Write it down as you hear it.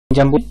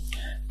Jambo,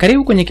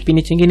 karibu kwenye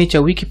kipindi kingine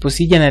cha wiki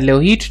posija, na leo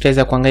hii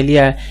tutaweza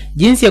kuangalia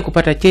jinsi ya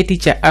kupata cheti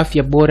cha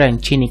afya bora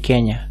nchini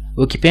Kenya.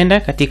 Ukipenda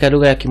katika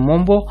lugha ya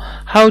Kimombo,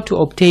 how to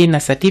obtain a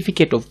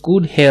certificate of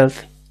good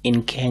health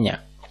in Kenya.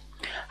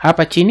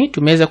 Hapa chini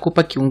tumeweza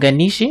kupa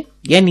kiunganishi,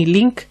 yani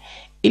link,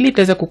 ili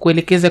tutaweza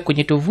kukuelekeza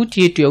kwenye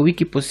tovuti yetu ya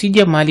wiki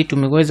posija, mahali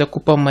tumeweza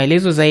kupa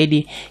maelezo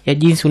zaidi ya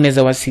jinsi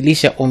unaweza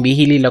wasilisha ombi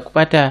hili la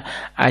kupata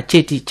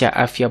cheti cha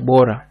afya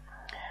bora.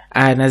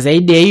 Na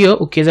zaidi ya hiyo,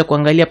 ukiweza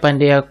kuangalia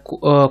pande ya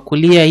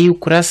kulia hii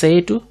ukurasa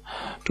yetu,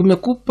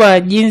 tumekupa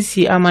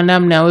jinsi ama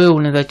namna wewe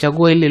unaweza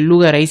chagua ile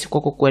lugha rahisi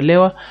kwa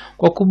kuelewa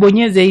kwa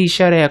kubonyeza hii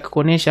ishara ya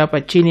kuonesha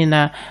hapa chini,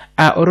 na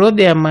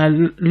orodha ya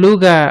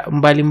lugha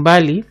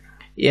mbalimbali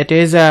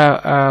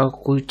yataweza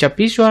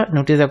kuchapishwa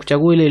na utaweza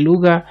kuchagua ile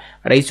lugha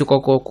rahisi kwa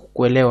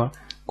kuelewa.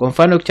 Kwa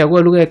mfano,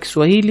 ukichagua lugha ya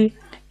Kiswahili,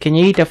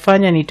 Kenya hii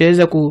itafanya ni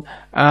itaweza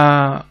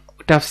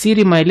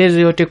kutafsiri maelezo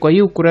yote kwa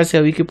hii ukurasa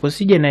ya wiki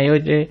posija, na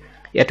yote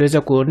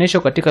yataweza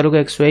kuoneshwa katika lugha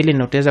ya Kiswahili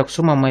na utaweza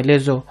kusoma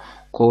maelezo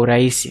kwa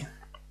urahisi.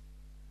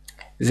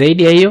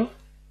 Zaidi ya hiyo,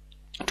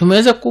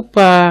 tumeweza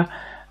kupa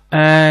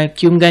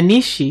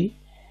kiunganishi,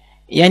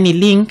 yani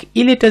link,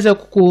 ili itaweza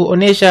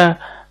kukuonesha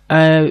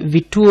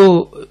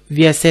vituo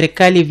vya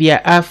serikali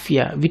vya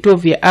afya, vituo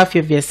vya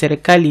afya vya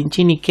serikali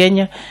nchini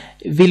Kenya,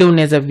 vile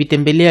unaweza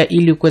vitembelea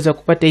ili kuweza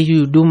kupata hii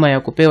huduma ya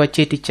kupewa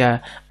cheti cha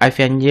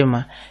afya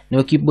njema. Na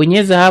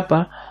ukibonyeza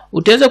hapa,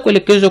 utaweza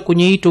kuelekezwa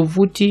kwenye hii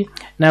tovuti,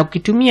 na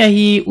ukitumia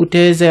hii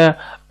utaweza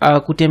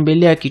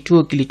kutembelea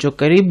kituo kilicho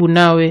karibu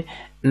nawe,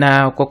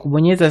 na kwa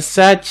kubonyeza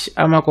search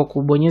ama kwa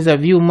kubonyeza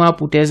view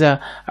map utaweza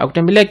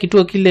kutembelea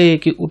kituo kile,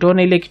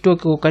 utaona ile kituo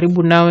kiko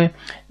karibu nawe,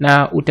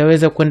 na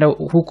utaweza kwenda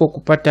huko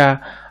kupata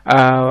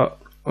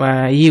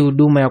hii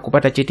huduma ya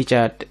kupata cheti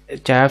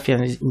cha afya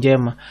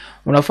njema.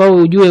 Unafaa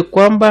ujue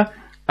kwamba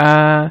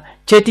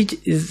cheti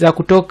za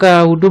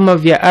kutoka huduma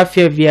vya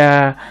afya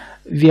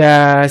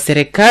vya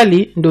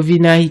serikali ndo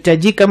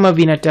vinahitajika kama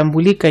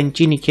vinatambulika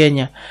nchini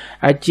Kenya.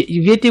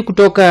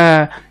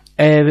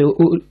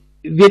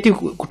 Vyeti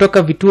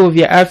kutoka vituo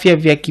vya afya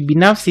vya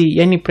kibinafsi,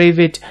 yani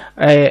private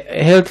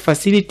health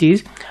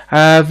facilities,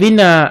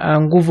 vina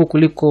nguvu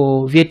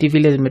kuliko vyeti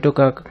vile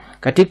zimetoka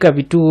katika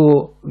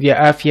vituo vya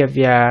afya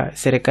vya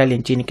serikali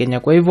nchini Kenya.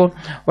 Kwa hivyo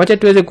wacha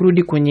tuweze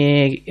kurudi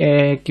kwenye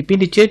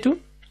kipindi chetu,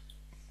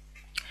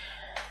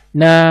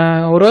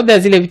 na orodha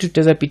zile vitu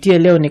tutaweza pitia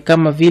leo ni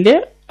kama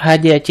vile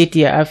haja ya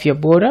cheti ya afya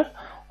bora,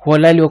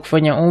 uhalali wa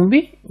kufanya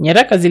ombi,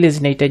 nyaraka zile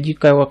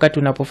zinahitajika wakati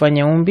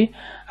unapofanya ombi,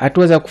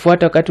 hatua za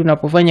kufuata wakati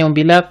unapofanya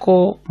ombi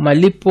lako,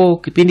 malipo,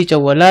 kipindi cha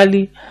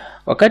uhalali,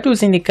 wakati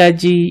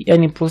usindikaji,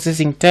 yani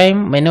processing time,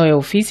 maeneo ya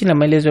ofisi na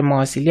maelezo ya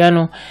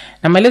mawasiliano,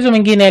 na maelezo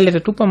mengine yale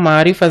yatatupa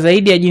maarifa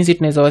zaidi ya jinsi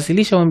tunaweza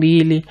wasilisha ombi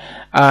hili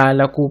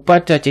la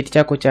kupata cheti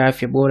chako cha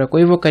afya bora. Kwa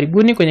hivyo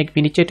karibuni kwenye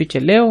kipindi chetu cha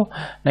leo,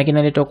 na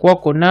kinaletwa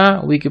kwako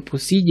na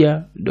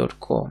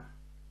wikiposija.com.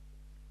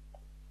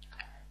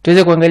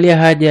 Tuweze kuangalia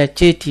haja ya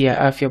cheti ya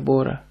afya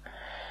bora.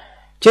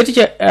 Cheti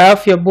cha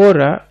afya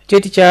bora,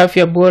 cheti cha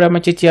afya bora ama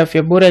cheti ya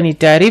afya bora ni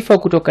taarifa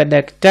kutoka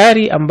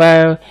daktari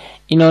ambayo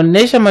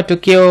inaonyesha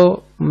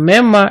matokeo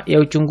mema ya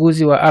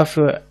uchunguzi wa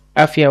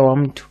afya wa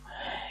mtu.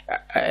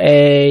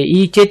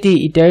 Hii cheti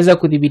itaweza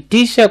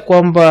kudhibitisha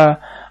kwamba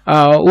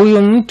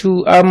huyu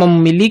mtu ama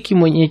mmiliki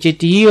mwenye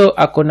cheti hiyo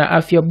ako na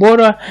afya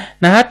bora,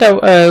 na hata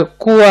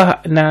kuwa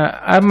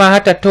na ama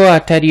hata toa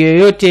hatari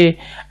yoyote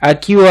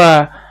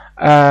akiwa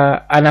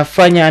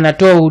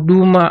anatoa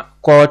huduma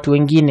kwa watu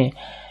wengine.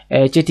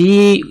 Cheti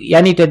hii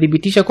yani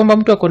itadhibitisha kwamba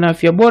mtu ako na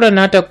afya bora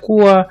na hata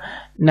kuwa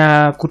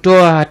na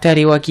kutoa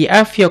hatari wa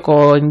kiafya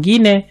kwa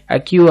wengine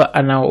akiwa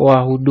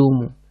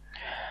anawahudumu.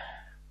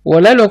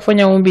 Uhalali wa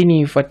kufanya ombi ni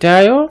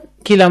ifuatayo.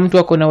 Kila mtu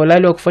ako na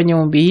uhalali wa kufanya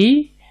ombi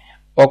hii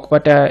wa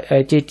kupata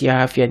cheti ya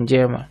afya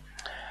njema.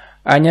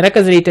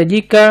 Nyaraka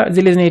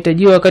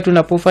zinahitajiwa wakati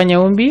unapofanya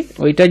ombi.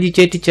 Unahitaji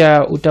cheti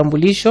cha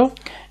utambulisho,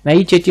 na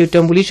hii cheti ya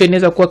utambulisho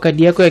inaweza kuwa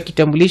kadi yako ya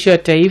kitambulisho ya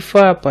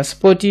taifa,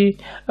 pasipoti,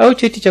 au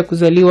cheti cha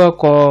kuzaliwa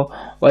kwa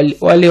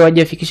wale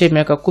wajafikisha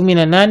miaka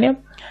 18,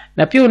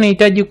 na pia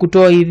unahitaji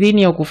kutoa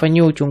idhini ya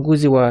kufanyia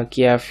uchunguzi wa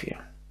kiafya.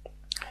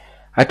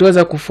 Hatua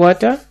za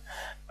kufuata,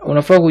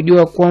 unafaa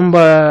kujua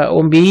kwamba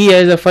ombi hii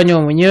inaweza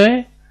fanywa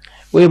mwenyewe,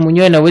 wewe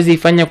mwenyewe, na uweze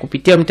ifanya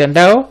kupitia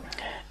mtandao,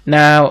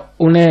 na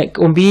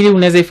ombi hili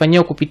unaweza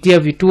ifanyia kupitia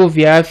vituo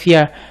vya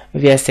afya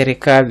vya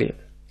serikali.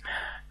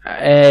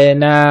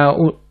 Na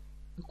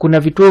kuna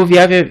vituo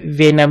vya afya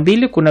vya aina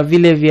mbili, kuna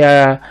vile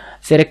vya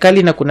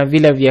serikali na kuna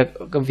vile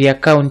vya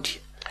county.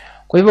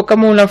 Kwa hivyo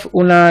kama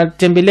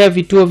unatembelea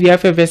vituo vya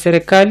afya vya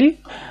serikali,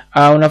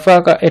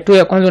 unafaa hatua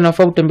ya kwanza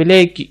unafaa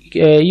utembelee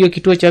hiyo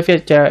kituo cha afya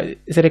cha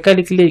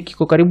serikali kile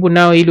kiko karibu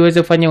nao, ili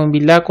uweze kufanya ombi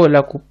lako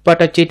la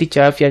kupata cheti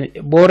cha afya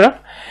bora.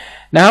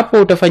 Na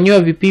hapo utafanywa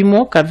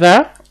vipimo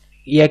kadhaa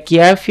ya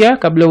kiafya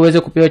kabla uweze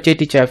kupewa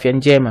cheti cha afya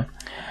njema.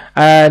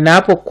 Na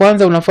hapo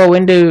kwanza unafaa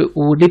uende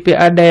ulipe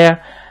ada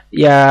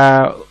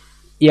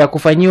ya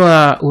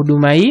kufanyiwa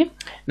huduma hii,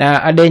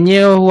 na ada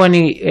yenyewe huwa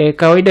ni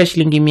kawaida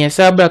shilingi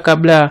 700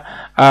 kabla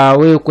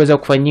wewe kuweza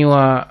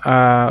kufanyiwa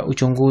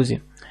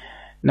uchunguzi.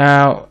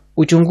 Na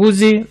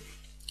uchunguzi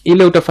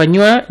ile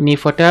utafanywa ni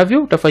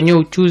ifuatavyo.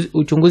 Utafanywa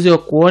uchunguzi wa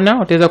kuona,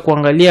 wataweza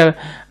kuangalia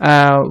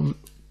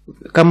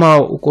kama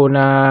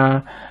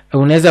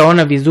unaweza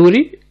ona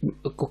vizuri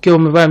ukiwa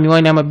umevaa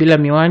miwani ama bila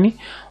miwani.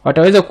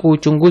 Wataweza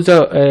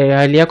kuchunguza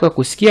hali yako ya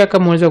kusikia,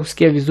 kama unaweza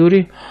kusikia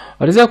vizuri.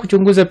 Wataweza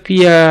kuchunguza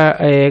pia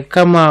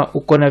kama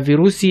uko na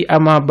virusi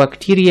ama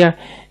bakteria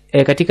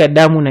katika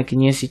damu na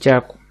kinyesi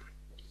chako.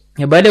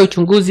 Baada ya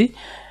uchunguzi,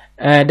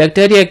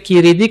 daktari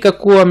akiridhika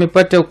kuwa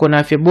amepata uko na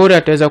afya bora,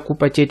 ataweza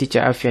kukupa cheti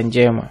cha afya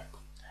njema.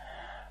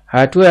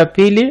 Hatua ya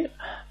pili,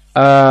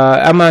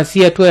 ama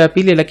si hatua ya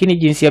pili lakini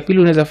jinsi ya pili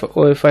unaweza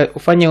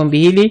ufanya ombi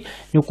hili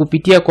ni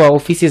kupitia kwa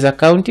ofisi za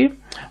county.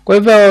 Kwa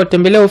hivyo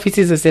tembelea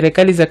ofisi za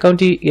serikali za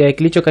county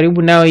kilicho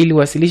karibu nao ili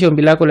wasilishe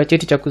ombi lako la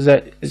cheti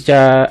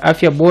cha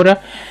afya bora.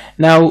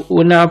 Na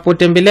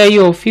unapotembelea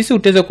hiyo ofisi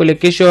utaweza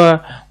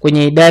kuelekeshwa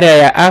kwenye idara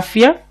ya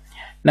afya,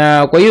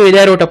 na kwa hiyo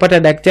idara utapata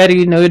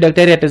daktari, na huyo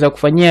daktari ataweza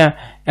kufanyia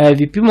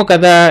vipimo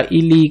kadhaa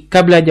ili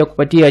kabla haja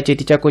kupatia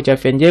cheti chako cha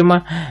afya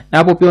njema. Na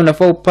hapo pia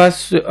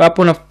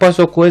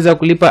unapaswa kuweza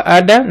kulipa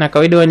ada, na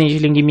kawaida ni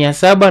shilingi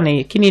 700,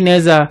 lakini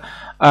inaweza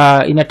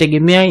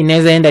inategemea,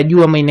 inaweza enda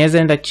juu ama inaweza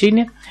enda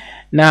chini.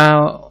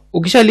 Na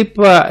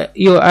ukishalipa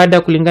hiyo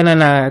ada kulingana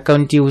na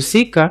kaunti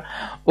husika,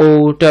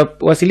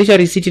 utawasilisha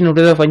risiti na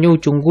utaweza kufanyia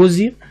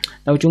uchunguzi.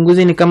 Na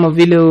uchunguzi ni kama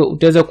vile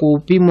utaweza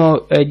kupima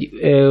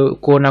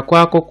kuona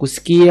kwako,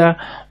 kusikia.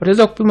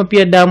 Utaweza kupima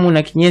pia damu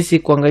na kinyesi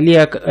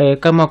kuangalia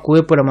kama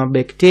kuwepo na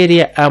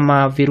mabakteria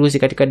ama virusi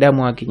katika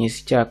damu na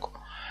kinyesi chako.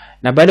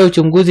 Na baada ya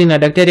uchunguzi na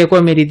daktari akuwa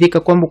ameridhika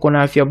kwamba uko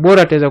na afya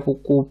bora, ataweza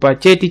kukupa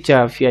cheti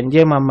cha afya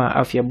njema ama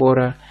afya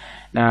bora,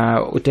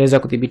 na utaweza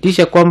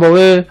kudhibitisha kwamba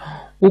wewe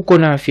uko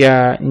na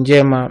afya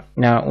njema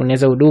na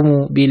unaweza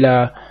hudumu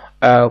bila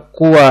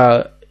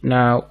kuwa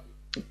na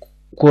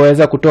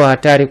kuweza kutoa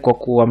hatari kwa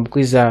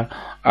kuambukiza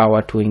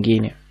watu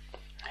wengine.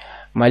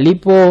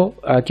 Malipo,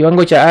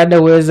 kiwango cha ada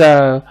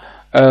huweza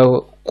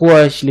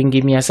kuwa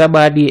shilingi 700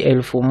 hadi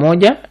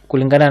 1000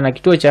 kulingana na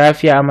kituo cha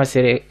afya ama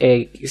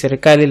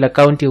serikali la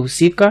county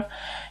husika.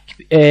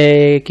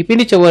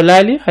 Kipindi cha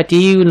uhalali, hati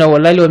hii una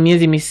uhalali wa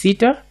miezi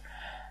 6,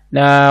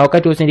 na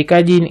wakati wa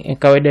usindikaji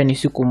kawaida ni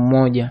siku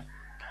 1.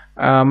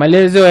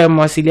 Maelezo ya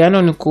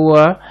mawasiliano ni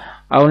kuwa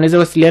unaweza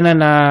wasiliana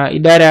na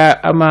idara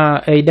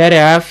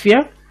ya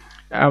afya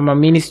ama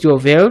Ministry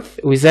of Health,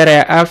 Wizara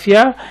ya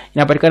Afya.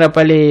 Inapatikana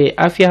pale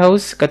Afya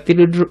House,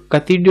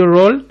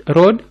 Cathedral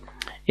Road,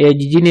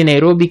 jijini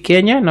Nairobi,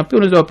 Kenya. Na pia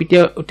unaweza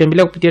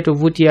utembelea kupitia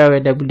tovuti yao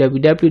ya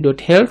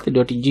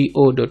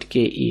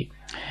www.health.go.ke.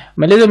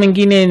 Maelezo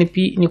mengine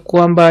ni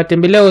kwamba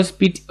tembelea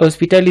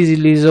hospitali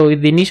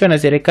zilizoidhinishwa na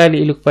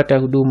serikali ili kupata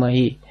huduma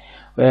hii.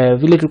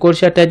 Vile tulikuwa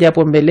tushataja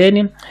hapo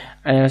mbeleni,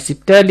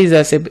 hospitali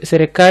za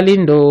serikali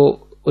ndo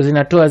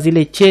zinatoa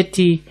zile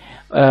cheti,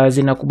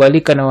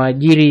 zinakubalika na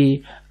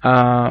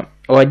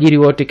waajiri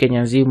wote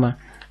Kenya nzima.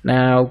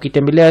 Na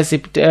ukitembelea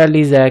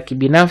hospitali za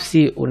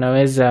kibinafsi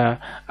unaweza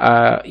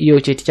hiyo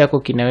cheti chako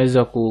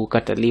kinaweza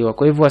kukataliwa.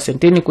 Kwa hivyo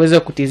asanteni kuweza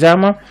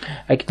kutizama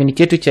kipindi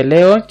chetu cha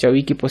leo cha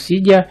wiki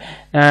posija,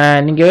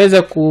 na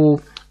ningeweza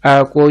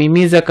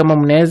kuwahimiza kama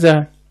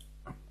mnaweza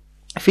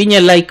finya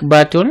like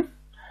button,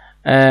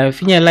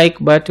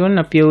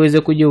 na pia uweze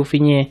kuja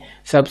ufinye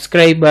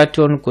subscribe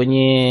button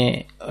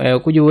kwenye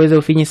kuja uweze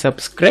ufinye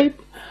subscribe,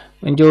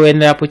 ndio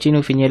uende hapo chini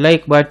ufinye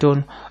like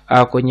button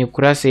kwenye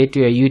kurasa yetu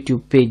ya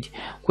YouTube page.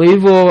 Kwa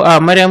hivyo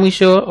mara ya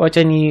mwisho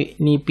wacha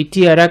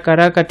nipitie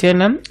haraka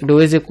tena ndio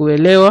uweze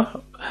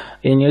kuelewa,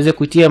 niweze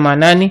kutia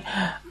maanani.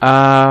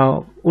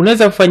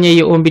 Unaweza kufanya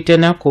hiyo ombi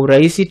tena kwa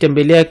urahisi.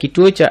 Tembelea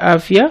kituo cha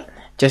afya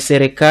cha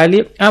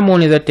serikali, ama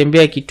unaweza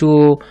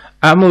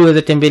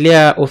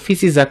tembelea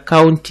ofisi za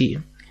county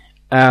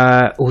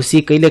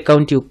husika, ile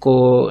county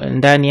uko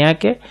ndani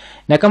yake.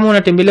 Na kama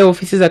unatembelea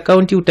ofisi za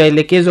county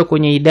utaelekezwa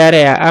kwenye idara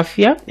ya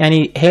afya,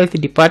 yani health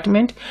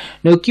department.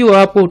 Na ukiwa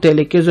hapo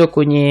utaelekezwa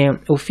kwenye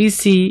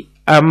ofisi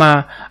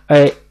ama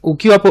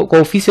ukiwa hapo kwa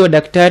ofisi wa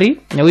daktari,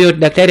 na huyo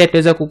daktari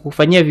ataweza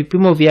kukufanyia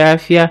vipimo vya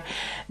afya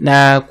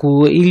na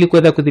ili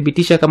kuweza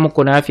kudhibitisha kama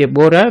uko na afya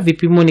bora.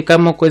 Vipimo ni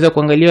kama kuweza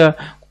kuangalia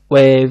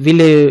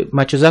vile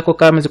macho zako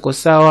kama ziko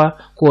sawa,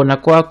 kuona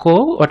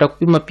kwako,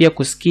 watakupima pia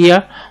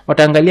kusikia,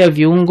 wataangalia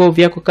viungo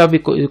vyako kama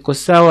viko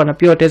sawa, na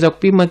pia wataweza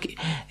kupima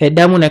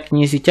damu na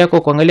kinyesi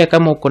chako kuangalia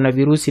kama uko na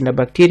virusi na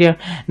bakteria.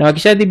 Na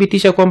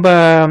wakishadhibitisha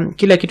kwamba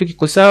kila kitu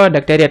kiko sawa,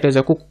 daktari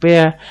ataweza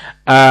kukupea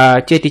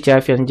cheti cha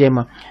afya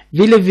njema.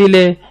 Vile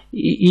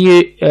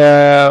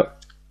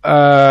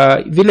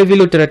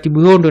vile utaratibu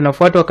huo ndio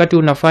unafuata wakati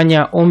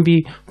unafanya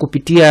ombi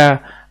kupitia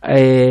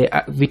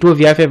vituo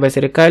vya afya vya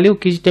serikali.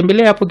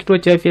 Ukitembelea hapo kituo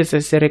cha afya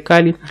cha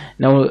serikali,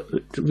 na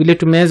vile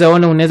tumeweza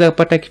ona unaweza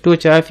kupata kituo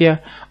cha afya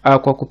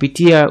kwa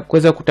kupitia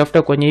kuweza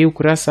kutafuta kwenye hiyo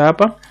kurasa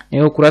hapa, na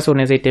hiyo kurasa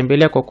unaweza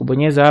itembelea kwa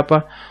kubonyeza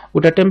hapa.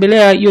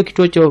 Utatembelea hiyo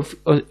kituo cha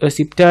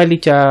hospitali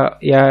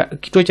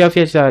kituo cha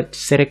afya cha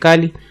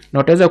serikali, na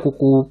utaweza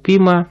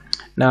kukupima,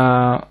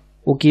 na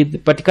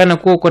ukipatikana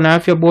kuwa uko na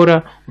afya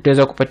bora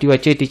utaweza kupatiwa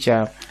cheti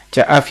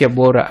cha afya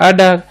bora.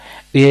 Ada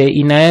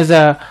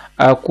inaweza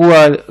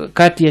kuwa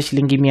kati ya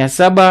shilingi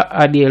 700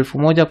 hadi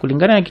 1000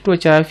 kulingana na kituo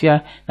cha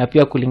afya na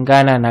pia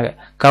kulingana na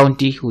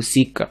county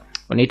husika.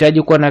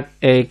 Unahitaji kuwa na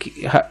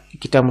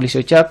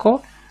kitambulisho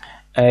chako,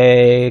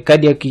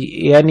 kadi ya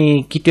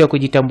yani kitu ya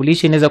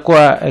kujitambulisha. Inaweza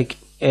kuwa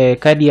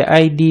kadi ya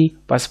ID,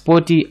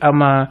 pasipoti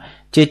ama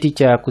cheti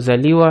cha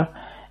kuzaliwa,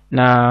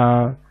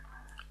 na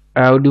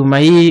huduma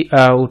hii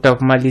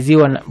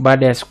utamaliziwa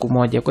baada ya siku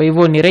moja. Kwa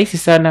hivyo ni rahisi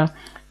sana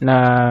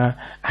na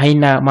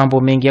haina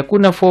mambo mengi.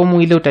 Hakuna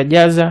fomu ile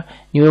utajaza,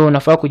 ni wewe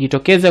unafaa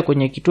kujitokeza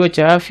kwenye kituo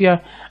cha afya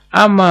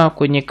ama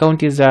kwenye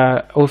county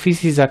za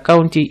ofisi za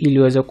county ili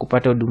uweze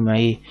kupata huduma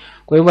hii.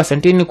 Kwa hivyo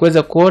asanteni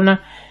kuweza kuona.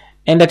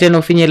 Enda tena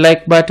ufinye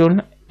like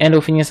button, enda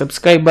ufinye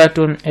subscribe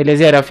button,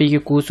 elezea rafiki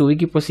kuhusu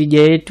wiki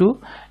procedure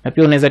yetu, na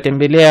pia unaweza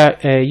tembelea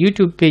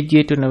YouTube page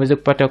yetu na uweze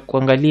kupata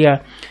kuangalia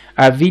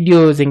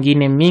video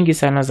zingine mingi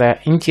sana za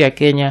nchi ya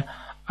Kenya,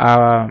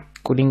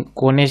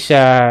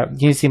 kuonesha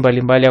jinsi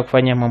mbalimbali ya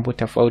kufanya mambo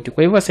tofauti.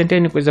 Kwa hivyo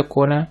asanteni kuweza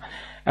kuona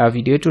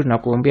video yetu na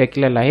kuombea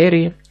kila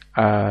laheri.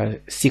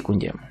 Siku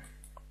njema.